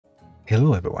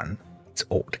Hello everyone, it's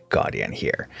Old Guardian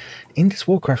here. In this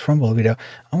Warcraft Rumble video,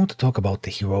 I want to talk about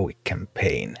the heroic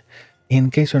campaign.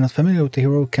 In case you're not familiar with the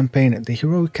heroic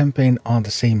campaign are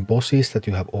the same bosses that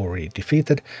you have already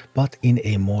defeated, but in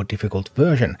a more difficult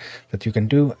version that you can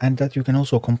do and that you can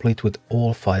also complete with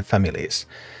all 5 families.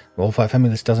 All 5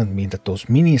 families doesn't mean that those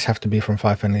minis have to be from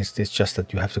 5 families, it's just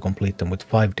that you have to complete them with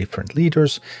 5 different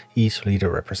leaders, each leader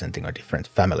representing a different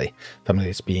family.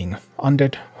 Families being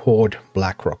Undead, Horde,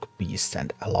 Blackrock, Beasts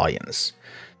and Alliance.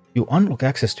 You unlock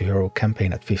access to Heroic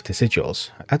Campaign at 50 Sigils.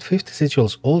 At 50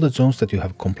 Sigils, all the zones that you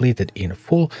have completed in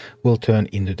full will turn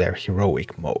into their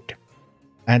Heroic mode.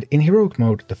 And in Heroic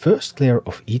mode, the first clear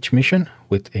of each mission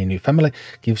with a new family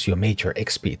gives you a major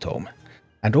XP tome.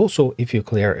 And also, if you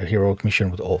clear a heroic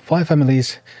mission with all 5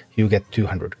 families, you get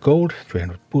 200 gold,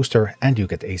 300 booster, and you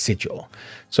get a sigil.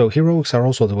 So heroics are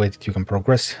also the way that you can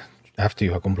progress after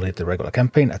you have completed the regular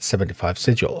campaign at 75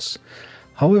 sigils.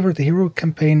 However, the heroic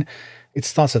campaign, it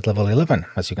starts at level 11,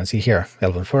 as you can see here.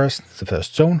 Elven Forest, the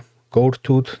first zone, Gold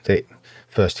Tooth, the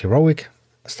first heroic,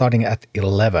 starting at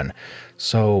 11.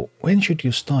 So when should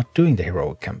you start doing the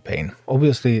heroic campaign?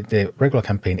 Obviously the regular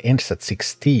campaign ends at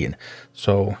 16,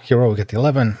 so heroic at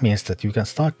 11 means that you can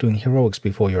start doing heroics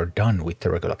before you're done with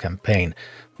the regular campaign.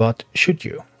 But should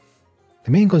you?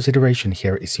 The main consideration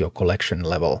here is your collection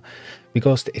level,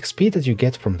 because the XP that you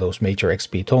get from those major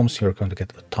XP tomes, you're going to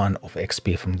get a ton of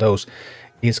XP from those,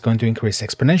 is going to increase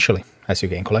exponentially as you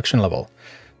gain collection level.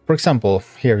 For example,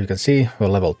 here you can see a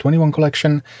level 21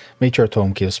 collection, Major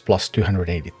Tome gives plus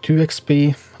 282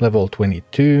 XP, level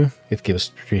 22 it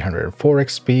gives 304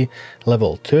 XP,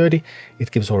 level 30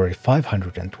 it gives already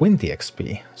 520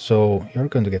 XP, so you're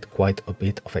going to get quite a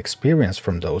bit of experience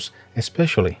from those,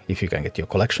 especially if you can get your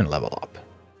collection level up.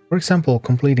 For example,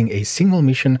 completing a single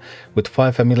mission with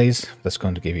 5 families, that's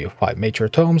going to give you 5 Major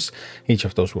Tomes, each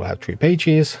of those will have 3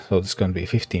 pages, so it's going to be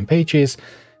 15 pages.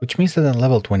 Which means that at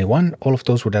level 21, all of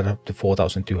those would add up to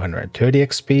 4230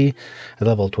 XP. At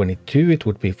level 22, it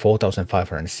would be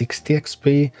 4560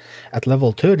 XP. At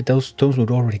level 30, those would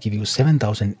already give you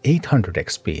 7800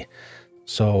 XP.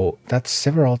 So that's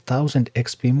several thousand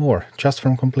XP more just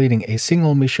from completing a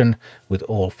single mission with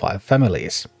all 5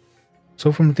 families.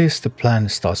 So from this, the plan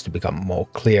starts to become more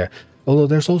clear. Although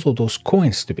there's also those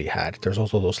coins to be had. There's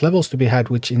also those levels to be had,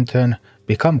 which in turn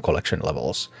become collection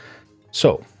levels.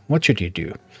 So what should you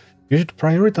do? You should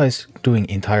prioritize doing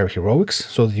entire heroics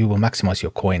so that you will maximize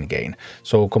your coin gain.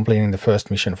 So completing the first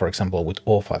mission, for example, with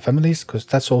all 5 families, because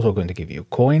that's also going to give you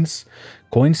coins.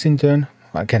 Coins in turn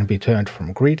can be turned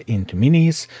from grid into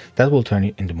minis. That will turn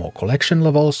it into more collection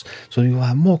levels. So you will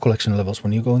have more collection levels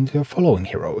when you go into your following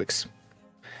heroics.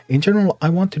 In general, I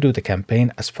want to do the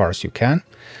campaign as far as you can.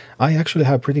 I actually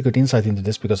have pretty good insight into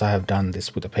this because I have done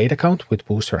this with a paid account with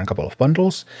booster and a couple of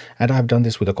bundles, and I have done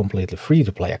this with a completely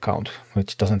free-to-play account,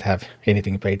 which doesn't have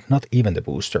anything paid, not even the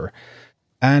booster.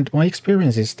 And my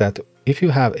experience is that if you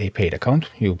have a paid account,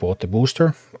 you bought the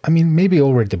booster, I mean, maybe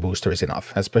already the booster is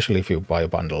enough, especially if you buy a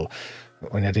bundle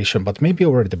in addition, but maybe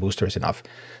already the booster is enough,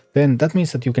 then that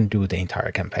means that you can do the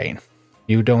entire campaign.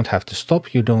 You don't have to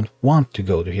stop, you don't want to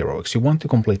go to heroics, you want to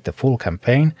complete the full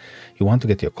campaign, you want to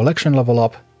get your collection level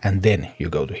up, and then you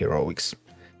go to heroics.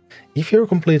 If you're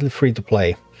completely free to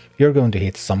play, you're going to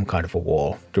hit some kind of a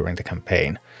wall during the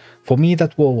campaign. For me,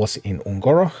 that wall was in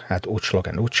Ungoro at Uchlok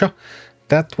and Ucha.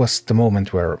 That was the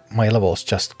moment where my levels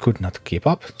just could not keep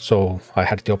up, so I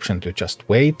had the option to just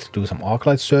wait, do some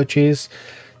Arclight searches,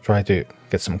 try to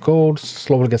get some gold,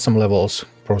 slowly get some levels,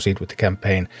 proceed with the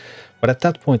campaign. But at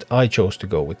that point I chose to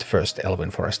go with the first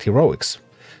Elven Forest Heroics,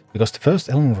 because the first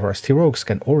Elven Forest Heroics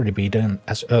can already be done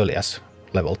as early as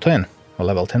level 10. A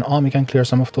level 10 army can clear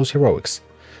some of those heroics.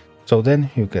 So then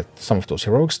you get some of those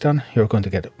heroics done, you're going to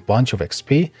get a bunch of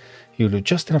XP, you do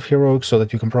just enough heroics so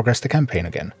that you can progress the campaign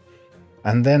again.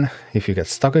 And then if you get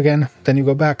stuck again, then you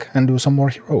go back and do some more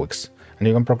heroics, and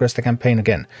you can progress the campaign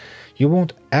again. You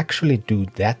won't actually do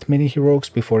that many heroics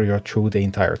before you're through the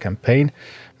entire campaign,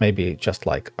 maybe just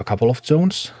like a couple of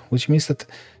zones, which means that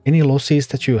any losses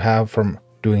that you have from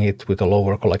doing it with a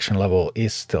lower collection level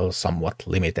is still somewhat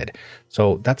limited,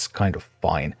 so that's kind of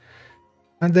fine.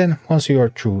 And then once you are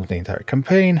through the entire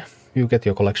campaign, you get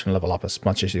your collection level up as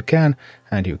much as you can,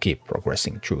 and you keep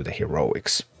progressing through the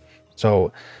heroics.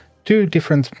 So 2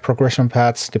 different progression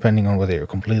paths depending on whether you're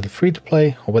completely free to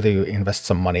play or whether you invest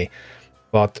some money,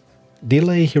 but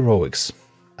delay heroics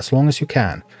as long as you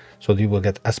can, so that you will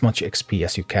get as much XP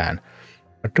as you can.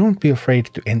 But don't be afraid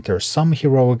to enter some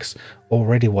heroics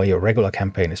already while your regular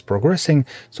campaign is progressing,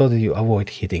 so that you avoid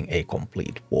hitting a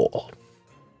complete wall.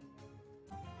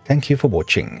 Thank you for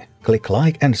watching. Click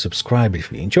like and subscribe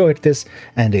if you enjoyed this,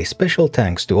 and a special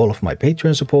thanks to all of my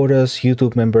Patreon supporters,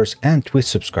 YouTube members and Twitch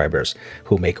subscribers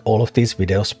who make all of these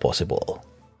videos possible.